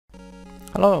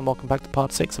Hello and welcome back to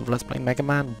part 6 of Let's Play Mega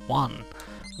Man 1.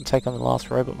 I'm taking the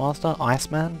last Robot Master,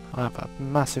 Iceman. I have a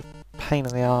massive pain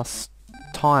in the ass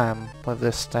time with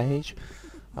this stage.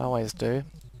 I always do.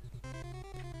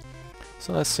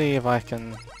 So let's see if I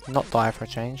can not die for a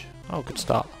change. Oh, good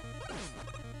start.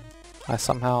 I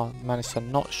somehow managed to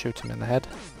not shoot him in the head,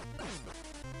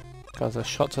 because a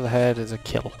shot to the head is a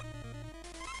kill.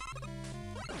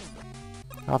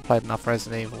 I've played enough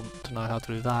Resident Evil to know how to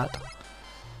do that.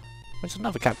 Which is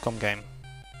another Capcom game.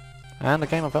 And a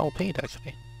game of LP'd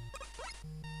actually.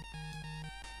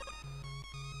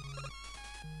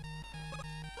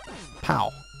 Pow!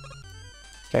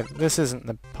 Okay, this isn't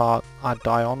the part I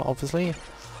die on, obviously.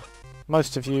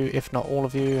 Most of you, if not all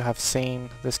of you, have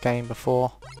seen this game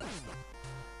before.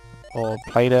 Or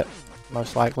played it,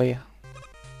 most likely.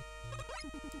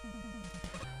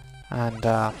 And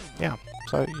yeah,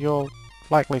 so you're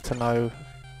likely to know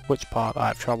which part I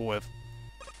have trouble with.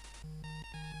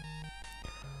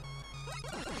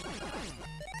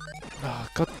 Oh,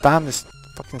 god damn this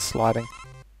fucking sliding.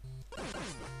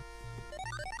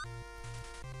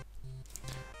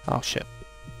 Oh shit.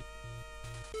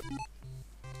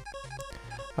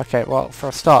 Okay, well, for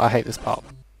a start I hate this part.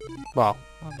 Well,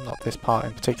 not this part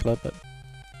in particular, but...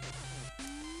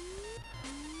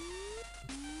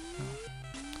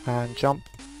 And jump.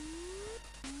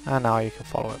 And now you can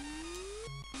follow it.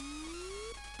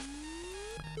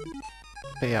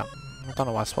 But yeah, I don't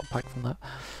know why I swapped back from that.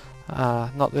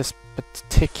 Not this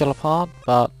particular part,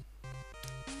 but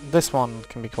this one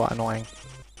can be quite annoying.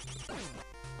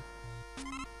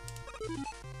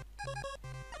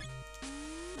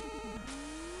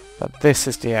 But this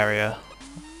is the area.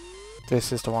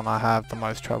 This is the one I have the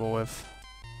most trouble with.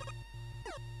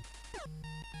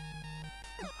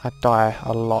 I die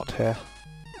a lot here.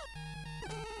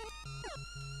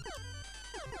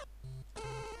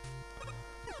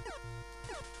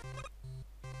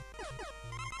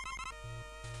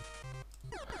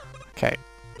 Okay.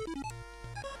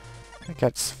 It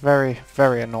gets very,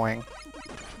 very annoying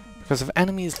because of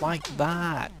enemies like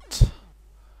that.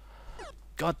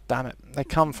 God damn it. They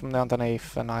come from the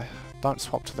underneath and I don't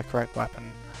swap to the correct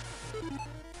weapon.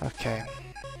 Okay.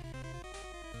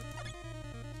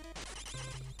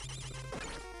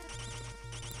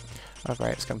 Oh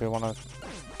great, it's going to be one of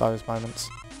those moments.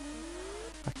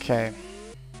 Okay.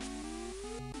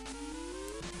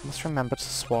 Must remember to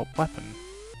swap weapon.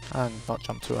 And not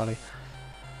jump too early.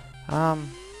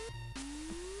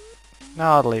 No,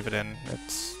 I'll leave it in.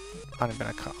 It's only been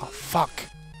a cut. Oh, fuck!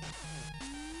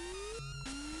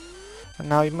 And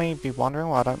now you may be wondering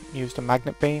why I don't use the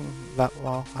magnet beam that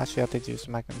well. Actually, I did use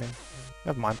the magnet beam.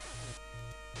 Never mind.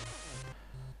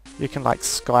 You can like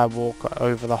skywalk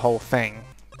over the whole thing,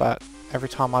 but every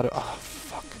time I do, oh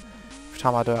fuck! Every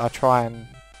time I do it, I try and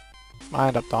I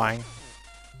end up dying.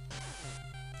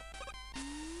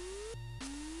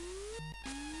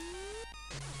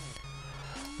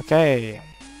 Okay.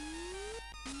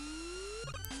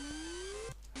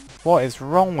 What is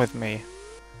wrong with me?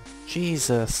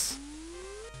 Jesus.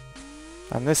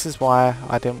 And this is why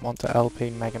I didn't want to LP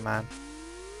Mega Man.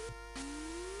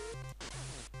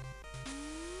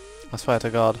 I swear to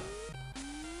God.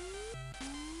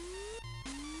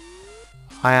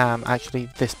 I am actually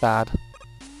this bad.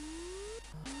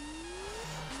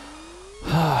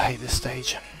 I hate this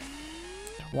stage.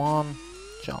 One,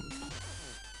 jump.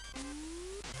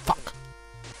 Fuck.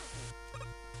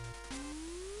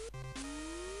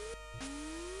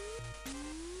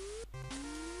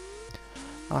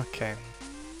 Okay.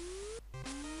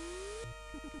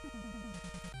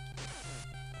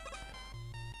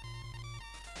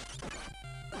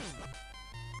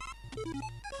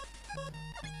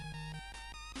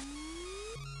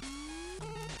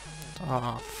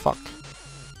 Ah, fuck.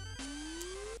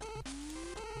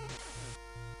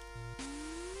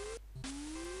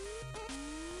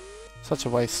 Such a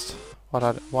waste.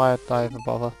 Why did I even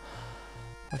bother?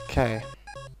 Okay.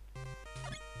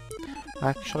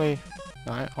 Actually,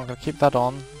 no, I'm going to keep that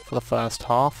on for the first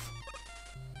half.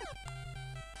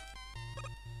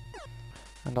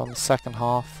 And on the second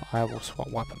half, I will swap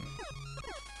weapon.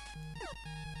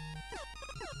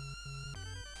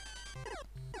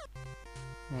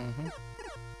 Mm-hmm.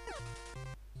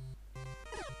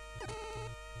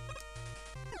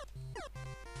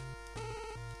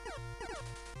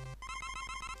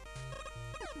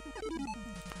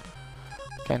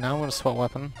 Okay, now I'm going to swap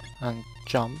weapon and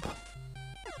jump.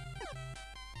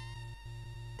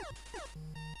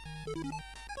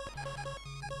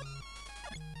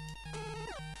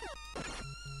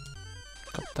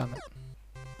 God damn it.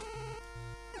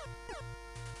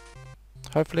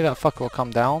 Hopefully that fucker will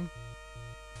come down.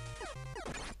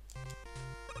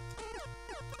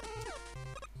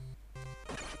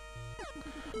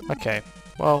 Okay,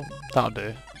 well, that'll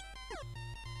do.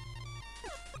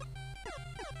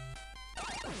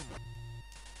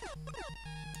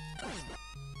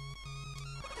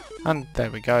 And there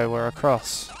we go, we're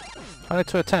across. Only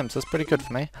 2 attempts, that's pretty good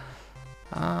for me.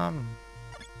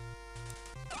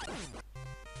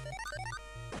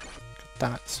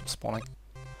 Damn it, stop spawning.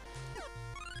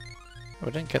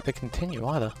 We didn't get the continue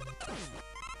either.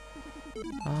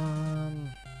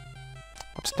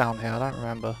 What's down here? I don't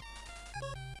remember.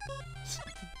 Let's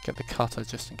get the cutter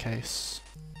just in case.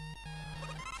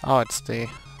 Oh, it's the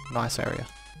nice area.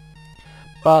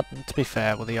 But to be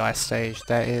fair, with the ice stage,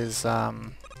 there is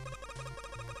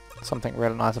something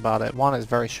really nice about it. One, it's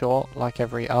very short, like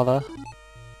every other.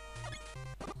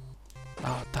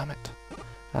 Oh, damn it.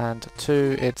 And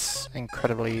 2, it's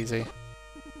incredibly easy.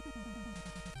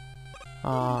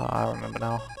 I remember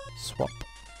now. Swap.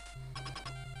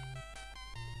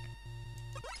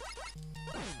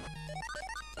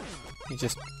 You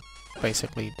just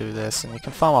basically do this, and you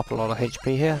can farm up a lot of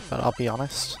HP here, but I'll be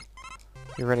honest,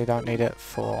 you really don't need it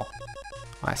for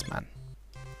Iceman.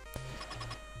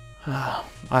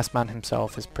 Iceman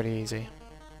himself is pretty easy.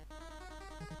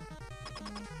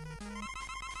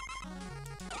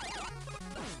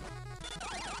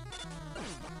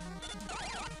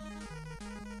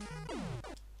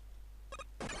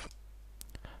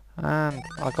 And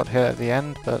I got hit at the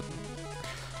end, but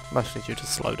mostly due to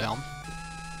slowdown.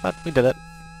 But we did it.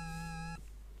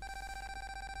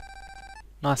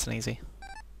 Nice and easy.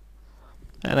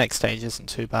 The next stage isn't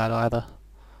too bad either.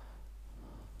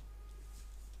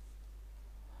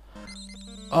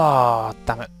 Oh,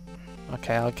 damn it.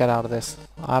 Okay, I'll get out of this.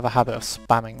 I have a habit of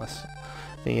spamming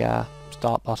the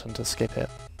start button to skip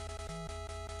it.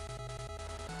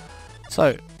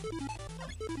 So,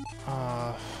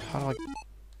 how do I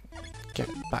get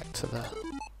back to the...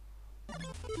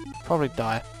 Probably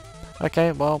die.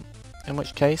 Okay, well, in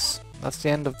which case, that's the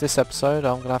end of this episode.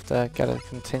 I'm going to have to get a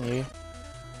continue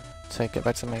to get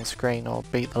back to the main screen or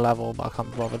beat the level, but I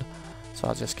can't be bothered. So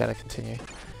I'll just get a continue.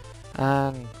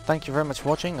 And thank you very much for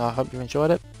watching. I hope you enjoyed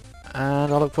it.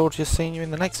 And I look forward to seeing you in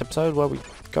the next episode where we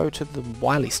go to the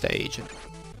Wily stage.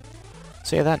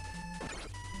 See you then.